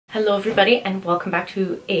Hello everybody and welcome back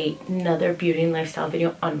to another beauty and lifestyle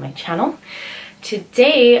video on my channel.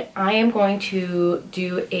 Today I am going to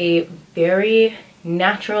do a very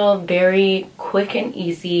natural, very quick and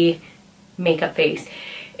easy makeup face.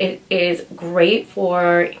 It is great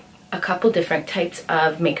for a couple different types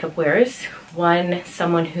of makeup wearers. One,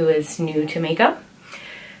 someone who is new to makeup.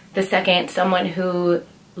 The second, someone who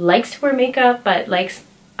likes to wear makeup but likes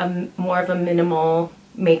more of a minimal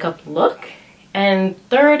makeup look. And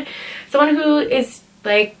third, someone who is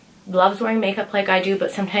loves wearing makeup like I do, but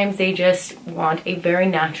sometimes they just want a very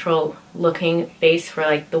natural looking face for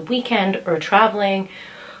like the weekend or traveling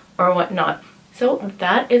or whatnot. So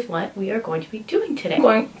that is what we are going to be doing today.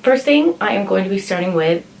 First thing I am going to be starting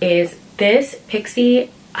with is this Pixi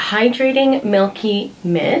Hydrating Milky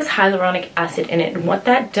Mist. Hyaluronic acid in it, and what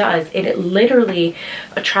that does, it literally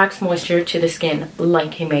attracts moisture to the skin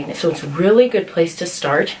like a magnet. So it's a really good place to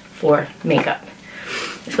start for makeup,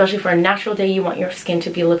 especially for a natural day. You want your skin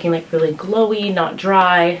to be looking like really glowy, not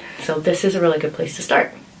dry, so this is a really good place to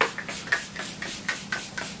start.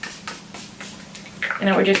 And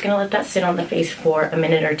now we're just going to let that sit on the face for a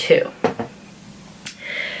minute or two.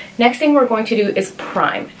 Next thing we're going to do is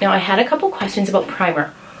prime. Now I had a couple questions about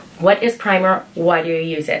primer. What is primer? Why do you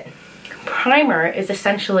use it? Primer is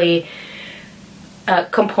essentially a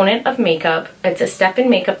component of makeup. It's a step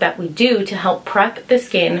in makeup that we do to help prep the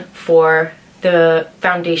skin for the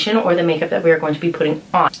foundation or the makeup that we are going to be putting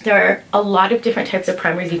on. There are a lot of different types of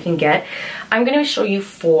primers you can get. I'm going to show you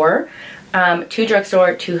four, two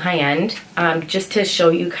drugstore, two high-end, just to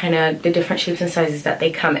show you kind of the different shapes and sizes that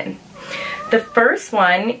they come in. The first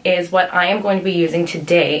one is what I am going to be using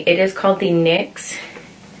today. It is called the NYX.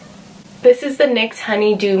 This is the NYX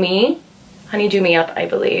Honey Dew Me Up, I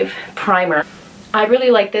believe, primer. I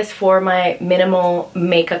really like this for my minimal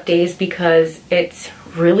makeup days because it's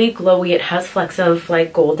really glowy. It has flecks of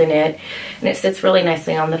like gold in it, and it sits really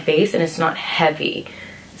nicely on the face, and it's not heavy.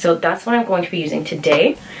 So that's what I'm going to be using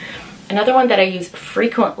today. Another one that I use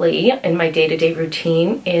frequently in my day-to-day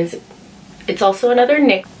routine is, it's also another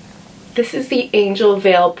NYX. This is the Angel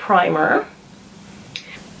Veil Primer.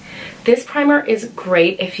 This primer is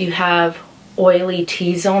great if you have oily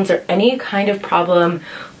T-zones or any kind of problem,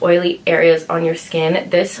 oily areas on your skin.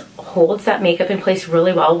 This holds that makeup in place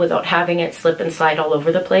really well without having it slip and slide all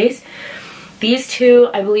over the place. These two,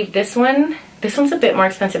 I believe this one's a bit more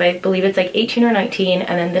expensive. I believe it's like 18 or 19,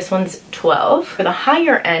 and then this one's 12. For the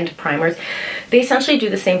higher end primers, they essentially do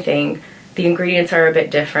the same thing. The ingredients are a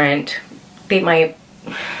bit different. There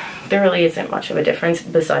really isn't much of a difference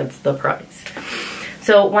besides the price.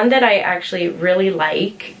 So one that I actually really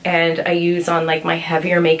like and I use on like my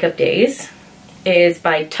heavier makeup days is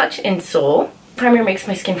by Touch in Sol. Primer makes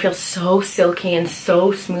my skin feel so silky and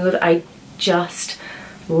so smooth. I just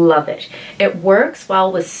love it. It works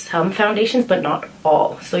well with some foundations, but not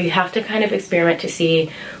all. So you have to kind of experiment to see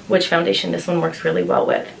which foundation this one works really well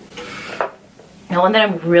with. Now, one that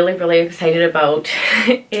I'm really, really excited about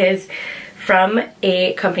is from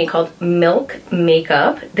a company called Milk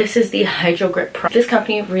Makeup. This is the Hydro Grip Pro. This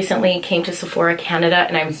company recently came to Sephora Canada,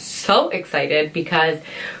 and I'm so excited because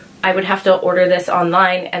I would have to order this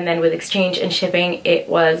online, and then with exchange and shipping, it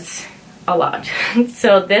was a lot.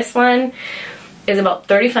 So this one is about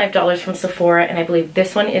 $35 from Sephora, and I believe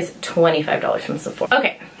this one is $25 from Sephora.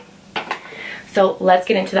 Okay, so let's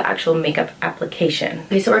get into the actual makeup application.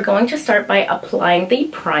 Okay, so we're going to start by applying the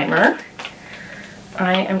primer.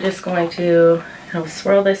 I am just going to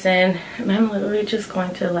swirl this in, and I'm literally just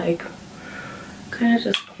going to like kind of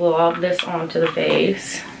just glob this onto the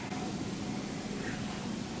base.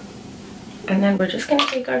 And then we're just going to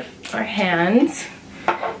take our hands,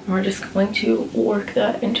 and we're just going to work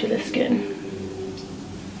that into the skin.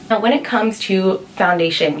 Now when it comes to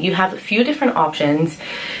foundation, you have a few different options,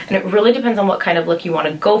 and it really depends on what kind of look you want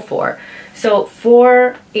to go for. So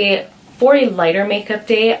for a lighter makeup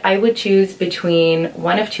day, I would choose between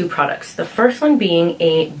one of two products. The first one being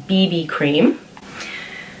a BB cream.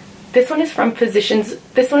 This one is from Physicians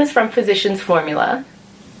Formula.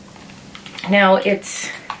 Now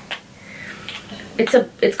it's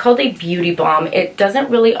called a beauty balm. It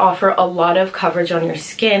doesn't really offer a lot of coverage on your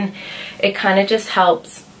skin. It kind of just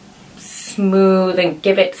helps smooth and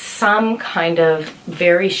give it some kind of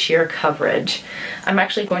very sheer coverage. I'm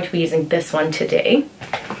actually going to be using this one today.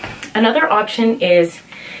 Another option is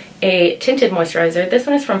a tinted moisturizer. This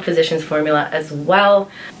one is from Physicians Formula as well.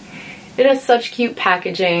 It has such cute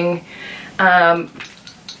packaging.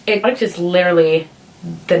 It is literally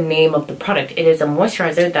the name of the product. It is a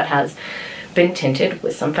moisturizer that has been tinted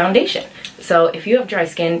with some foundation. So if you have dry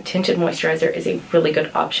skin, tinted moisturizer is a really good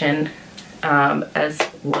option as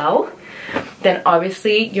well. then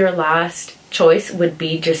obviously your last choice would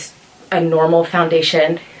be just a normal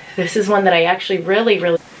foundation. This is one that I actually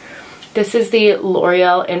really this is the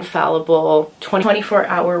L'Oreal Infallible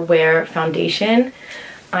 24-hour wear foundation.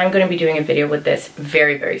 I'm going to be doing a video with this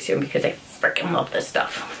very soon because I freaking love this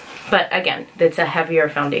stuff. But again, it's a heavier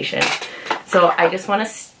foundation. So I just want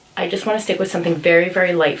to stick with something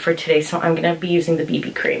very light for today. So I'm going to be using the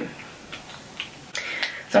BB cream.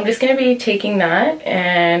 So I'm just going to be taking that,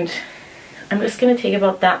 and I'm just going to take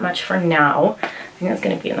about that much for now. I think that's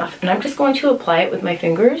going to be enough. And I'm just going to apply it with my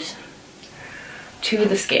fingers to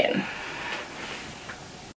the skin.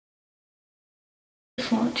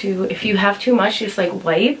 Just want to, if you have too much, just like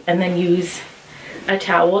wipe and then use a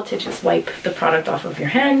towel to just wipe the product off of your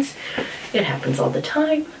hands. It happens all the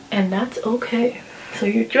time, and that's okay. So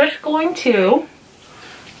you're just going to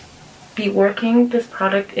be working this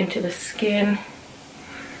product into the skin,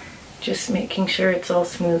 just making sure it's all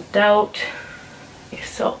smoothed out.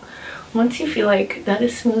 So once you feel like that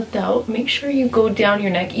is smoothed out, make sure you go down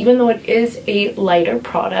your neck. Even though it is a lighter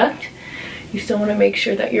product, you still want to make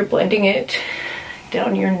sure that you're blending it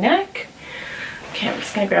down your neck. Okay, I'm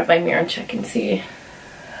just gonna grab my mirror and check and see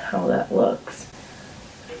how that looks.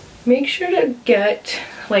 Make sure to get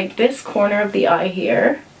like this corner of the eye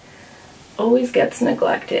here always gets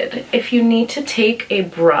neglected. If you need to take a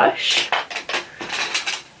brush,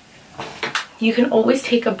 you can always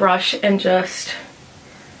take a brush and just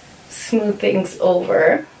smooth things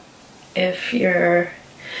over if you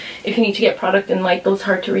need to get product in like those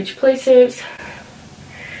hard to reach places.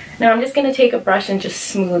 Now I'm just going to take a brush and just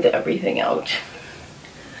smooth everything out.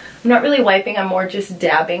 I'm not really wiping, I'm more just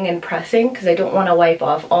dabbing and pressing because I don't want to wipe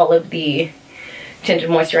off all of the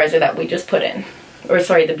tinted moisturizer that we just put in. Or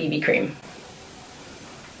sorry, the BB cream.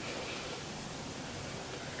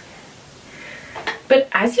 But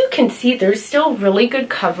as you can see, there's still really good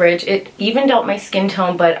coverage. It evened out my skin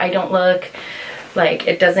tone, but I don't look like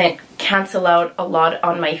it doesn't cancel out a lot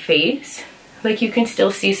on my face. Like you can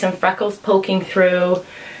still see some freckles poking through.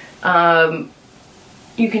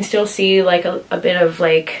 You can still see like a bit of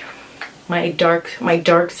like my dark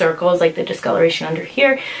circles, like the discoloration under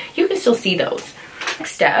here. You can still see those.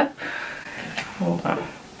 Next step, hold on.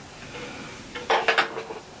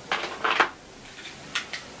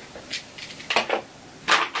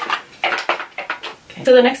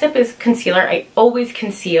 So the next step is concealer. I always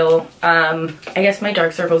conceal. I guess my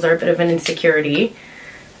dark circles are a bit of an insecurity,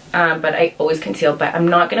 but I always conceal, but I'm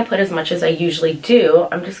not going to put as much as I usually do.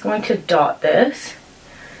 I'm just going to dot this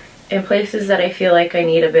in places that I feel like I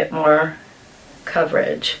need a bit more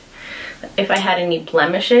coverage. If I had any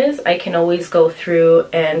blemishes, I can always go through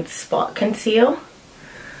and spot conceal.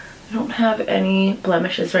 I don't have any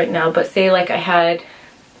blemishes right now, but say like I had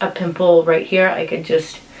a pimple right here, I could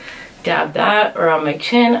just dab that, or on my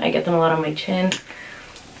chin. I get them a lot on my chin.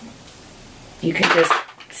 You can just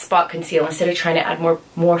spot conceal instead of trying to add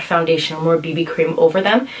more foundation or more BB cream over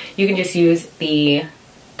them. You can just use the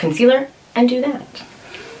concealer and do that.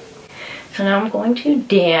 So now I'm going to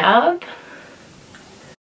dab.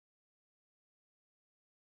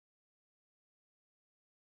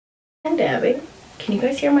 And dabbing. Can you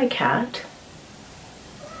guys hear my cat?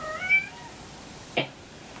 Okay.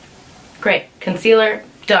 Great. Concealer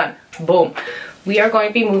done. Boom. We are going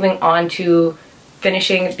to be moving on to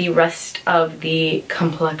finishing the rest of the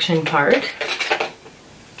complexion part.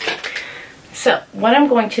 So what I'm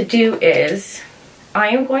going to do is I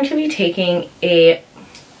am going to be taking a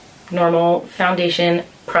normal foundation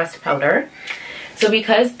pressed powder. So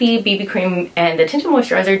because the BB cream and the tinted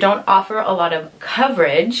moisturizer don't offer a lot of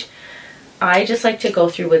coverage, I just like to go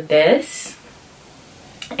through with this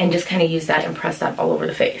and just kind of use that and press that all over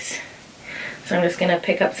the face. So I'm just going to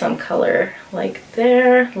pick up some color like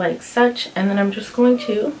there, like such, and then I'm just going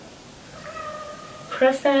to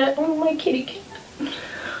press that. Oh, my kitty cat.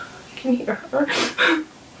 I can hear her.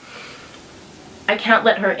 I can't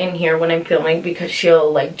let her in here when I'm filming because she'll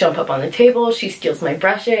like jump up on the table. She steals my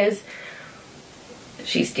brushes.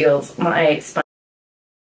 She steals my sponge.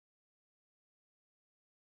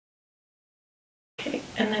 Okay,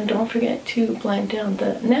 and then don't forget to blend down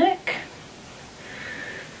the neck.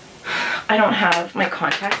 I don't have my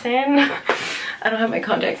contacts in. I don't have my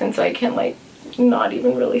contacts in, so I can like not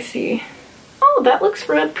even really see. Oh, that looks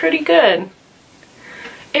pretty good.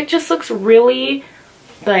 It just looks really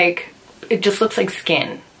like, it just looks like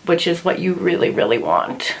skin, which is what you really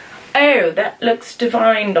want. Oh, that looks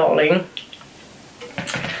divine, darling.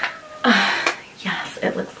 Yes,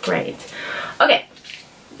 it looks great. Okay,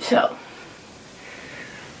 so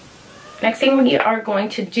next thing we are going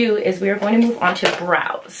to do is we are going to move on to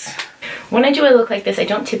brows. When I do a look like this, I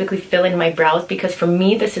don't typically fill in my brows because for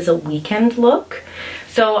me, this is a weekend look.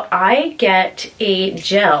 So I get a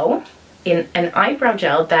gel, an eyebrow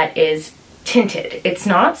gel that is tinted. It's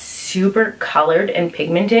not super colored and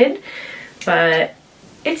pigmented, but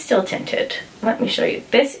it's still tinted. Let me show you.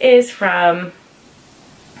 This is from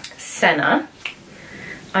Senna.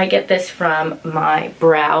 I get this from my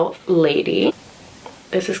Brow Lady.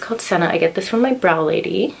 This is called Senna. I get this from my Brow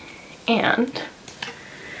Lady. And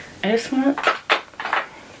I just want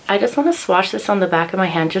to swatch this on the back of my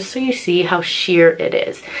hand just so you see how sheer it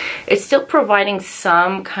is. It's still providing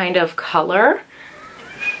some kind of color,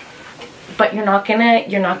 but you're not gonna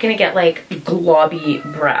get like globby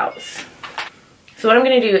brows. So what I'm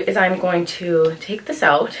gonna do is I'm going to take this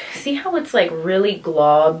out. See how it's like really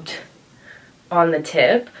globbed on the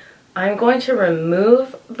tip? I'm going to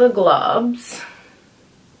remove the globs.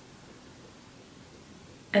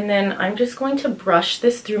 And then I'm just going to brush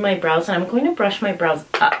this through my brows, and I'm going to brush my brows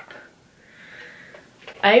up.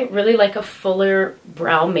 I really like a fuller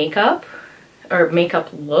brow makeup or makeup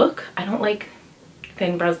look. I don't like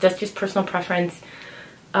thin brows. That's just personal preference.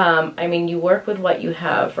 I mean, you work with what you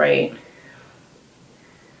have, right?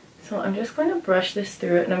 So I'm just going to brush this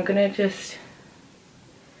through it, and I'm going to just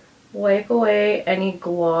wipe away any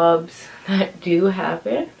globs that do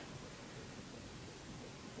happen.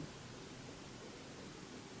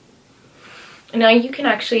 Now you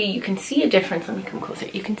can see a difference. Let me come closer.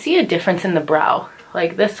 You can see a difference in the brow.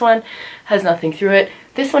 Like this one has nothing through it.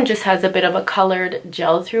 This one just has a bit of a colored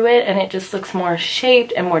gel through it, and it just looks more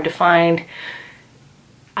shaped and more defined.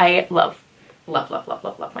 I love, love, love, love,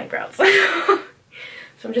 love, love my brows.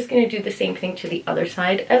 So I'm just going to do the same thing to the other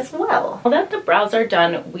side as well. Now that the brows are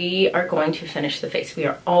done, we are going to finish the face. We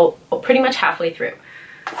are all pretty much halfway through.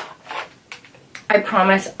 I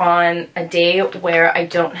promise on a day where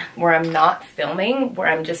I'm not filming, where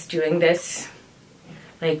I'm just doing this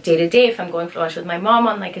like day to day, if I'm going for lunch with my mom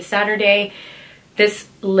on like a Saturday, this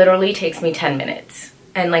literally takes me 10 minutes.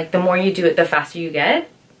 And like the more you do it, the faster you get.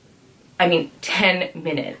 I mean, 10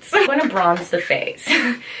 minutes. I'm going to bronze the face.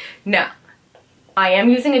 Now, I am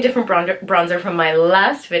using a different bronzer from my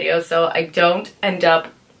last video, so I don't end up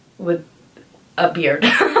with a beard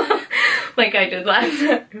like I did last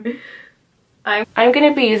time. I'm going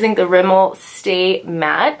to be using the Rimmel Stay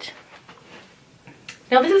Matte.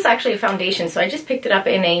 Now this is actually a foundation, so I just picked it up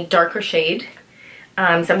in a darker shade.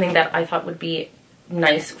 Something that I thought would be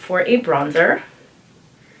nice for a bronzer.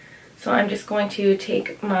 So I'm just going to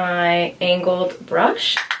take my angled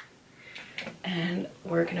brush and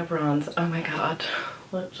we're going to bronze. Oh my god.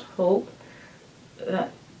 Let's hope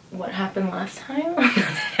that what happened last time doesn't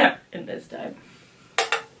happen this time.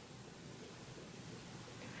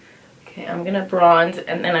 Okay, I'm gonna bronze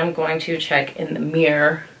and then I'm going to check in the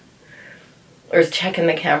mirror, or check in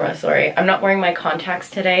the camera, sorry. I'm not wearing my contacts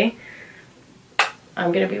today.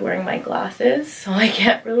 I'm gonna be wearing my glasses, so I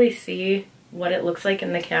can't really see what it looks like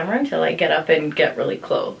in the camera until I get up and get really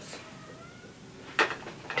close.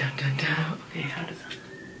 Dun, dun, dun. Okay, how does that...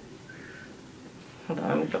 Hold on,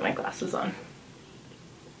 let me put my glasses on.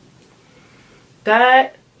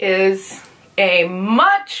 That is a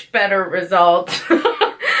much better result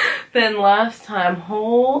than last time.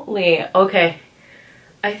 Holy, okay.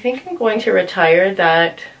 I think I'm going to retire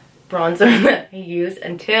that bronzer that I use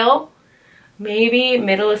until maybe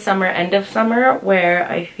middle of summer, end of summer, where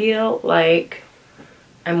I feel like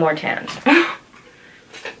I'm more tanned.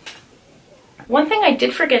 One thing I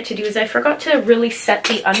did forget to do is I forgot to really set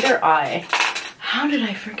the under eye. How did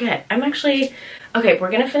I forget? I'm actually... Okay,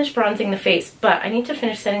 we're going to finish bronzing the face, but I need to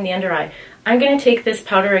finish setting the under eye. I'm going to take this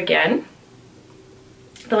powder again,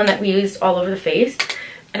 the one that we used all over the face,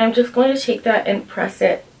 and I'm just going to take that and press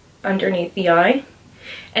it underneath the eye.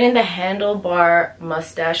 And in the handlebar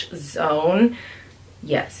mustache zone,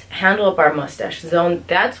 yes, handlebar mustache zone,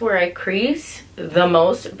 that's where I crease the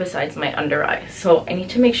most besides my under eye. So I need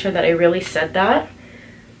to make sure that I really set that.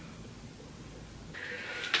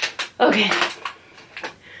 Okay.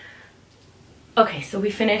 Okay, so we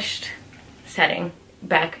finished setting,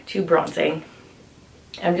 back to bronzing.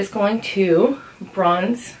 I'm just going to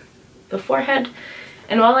bronze the forehead,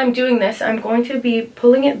 and while I'm doing this, I'm going to be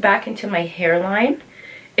pulling it back into my hairline.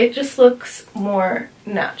 It just looks more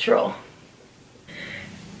natural.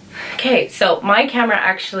 Okay, so my camera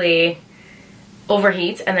actually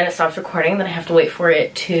overheats and then it stops recording, then I have to wait for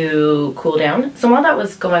it to cool down. So while that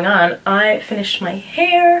was going on, I finished my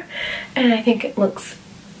hair and I think it looks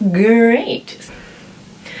great.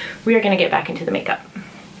 We are going to get back into the makeup.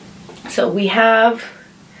 So we have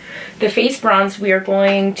the face bronze. We are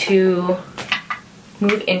going to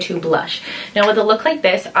move into blush. Now with a look like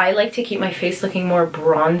this, I like to keep my face looking more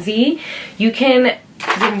bronzy. You can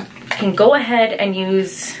go ahead and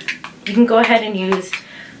use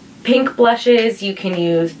pink blushes, you can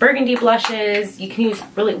use burgundy blushes, you can use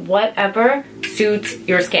really whatever suits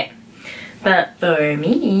your skin. But for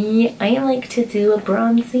me, I like to do a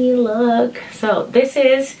bronzy look. So this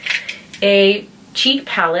is a cheek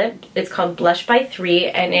palette. It's called Blush by 3,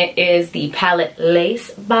 and it is the palette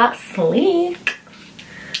Lace Basilic.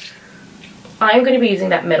 I'm going to be using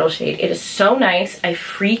that middle shade. It is so nice. I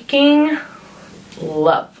freaking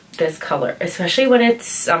love this color, especially when it's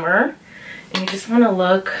summer and you just want to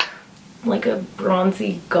look like a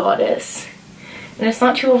bronzy goddess. And it's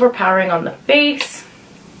not too overpowering on the face.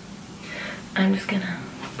 I'm just gonna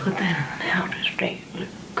put that on. How does that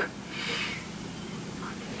look?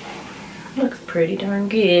 Looks pretty darn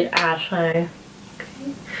good, I say.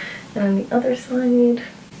 Okay. And on the other side.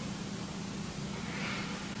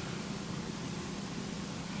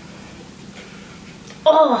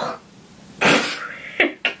 Oh!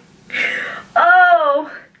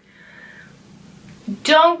 Oh!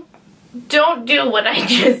 Don't do what I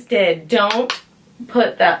just did. Don't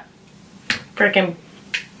put that freaking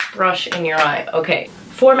brush in your eye. Okay,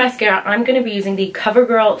 for mascara, I'm going to be using the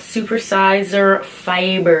CoverGirl Supersizer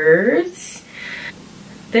Fibers.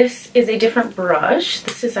 This is a different brush.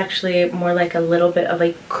 This is actually more like a little bit of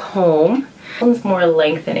a comb. This one's more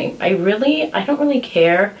lengthening. I don't really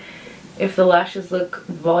care if the lashes look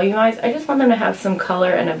volumized. I just want them to have some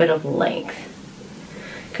color and a bit of length,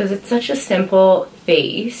 because it's such a simple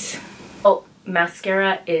face. Oh,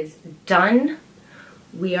 mascara is done.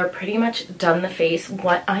 We are pretty much done the face.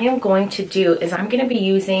 What I am going to do is I'm going to be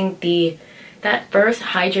using that first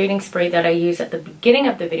hydrating spray that I used at the beginning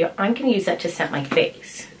of the video. I'm going to use that to set my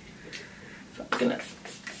face. So I'm going to...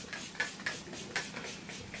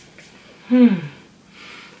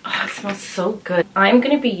 Oh, it smells so good. I'm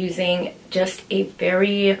going to be using just a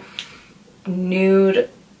very nude,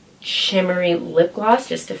 shimmery lip gloss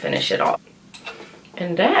just to finish it off.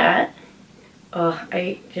 And that, oh,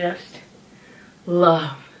 I just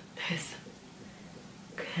love this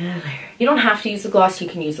color. You don't have to use a gloss. You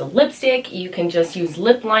can use a lipstick. You can just use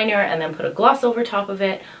lip liner and then put a gloss over top of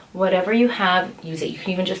it. Whatever you have, use it. You can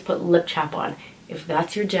even just put lip chap on. If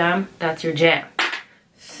that's your jam, that's your jam.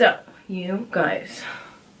 So, you guys,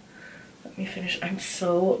 let me finish. I'm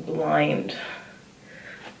so blind.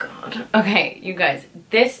 God. Okay, you guys,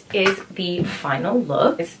 this is the final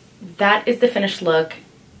look. That is the finished look.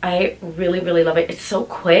 I really, really love it. It's so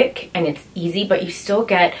quick and it's easy, but you still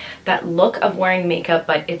get that look of wearing makeup,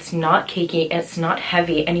 but it's not cakey, it's not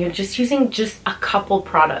heavy, and you're just using just a couple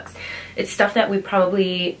products. It's stuff that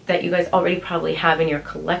you guys already probably have in your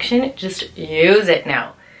collection. Just use it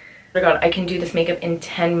now. Oh my god, I can do this makeup in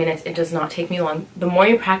 10 minutes. It does not take me long. The more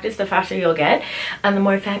you practice, the faster you'll get, and the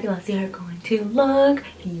more fabulous you're going to look.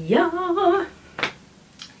 Yeah.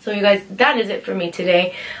 So you guys, that is it for me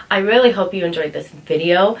today. I really hope you enjoyed this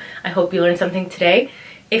video. I hope you learned something today.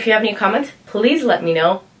 If you have any comments, please let me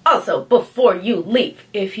know. Also, before you leave,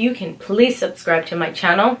 if you can please subscribe to my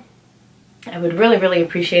channel, I would really, really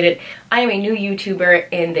appreciate it. I am a new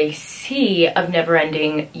YouTuber in the sea of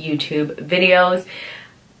never-ending YouTube videos.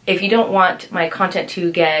 If you don't want my content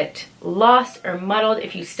to get lost or muddled,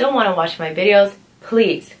 if you still want to watch my videos,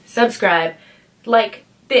 please subscribe, like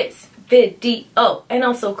this video, and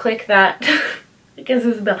also click that I guess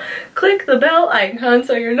it's a bell. Click the bell icon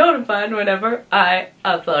so you're notified whenever I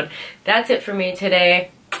upload. That's it for me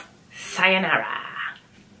today. Sayonara.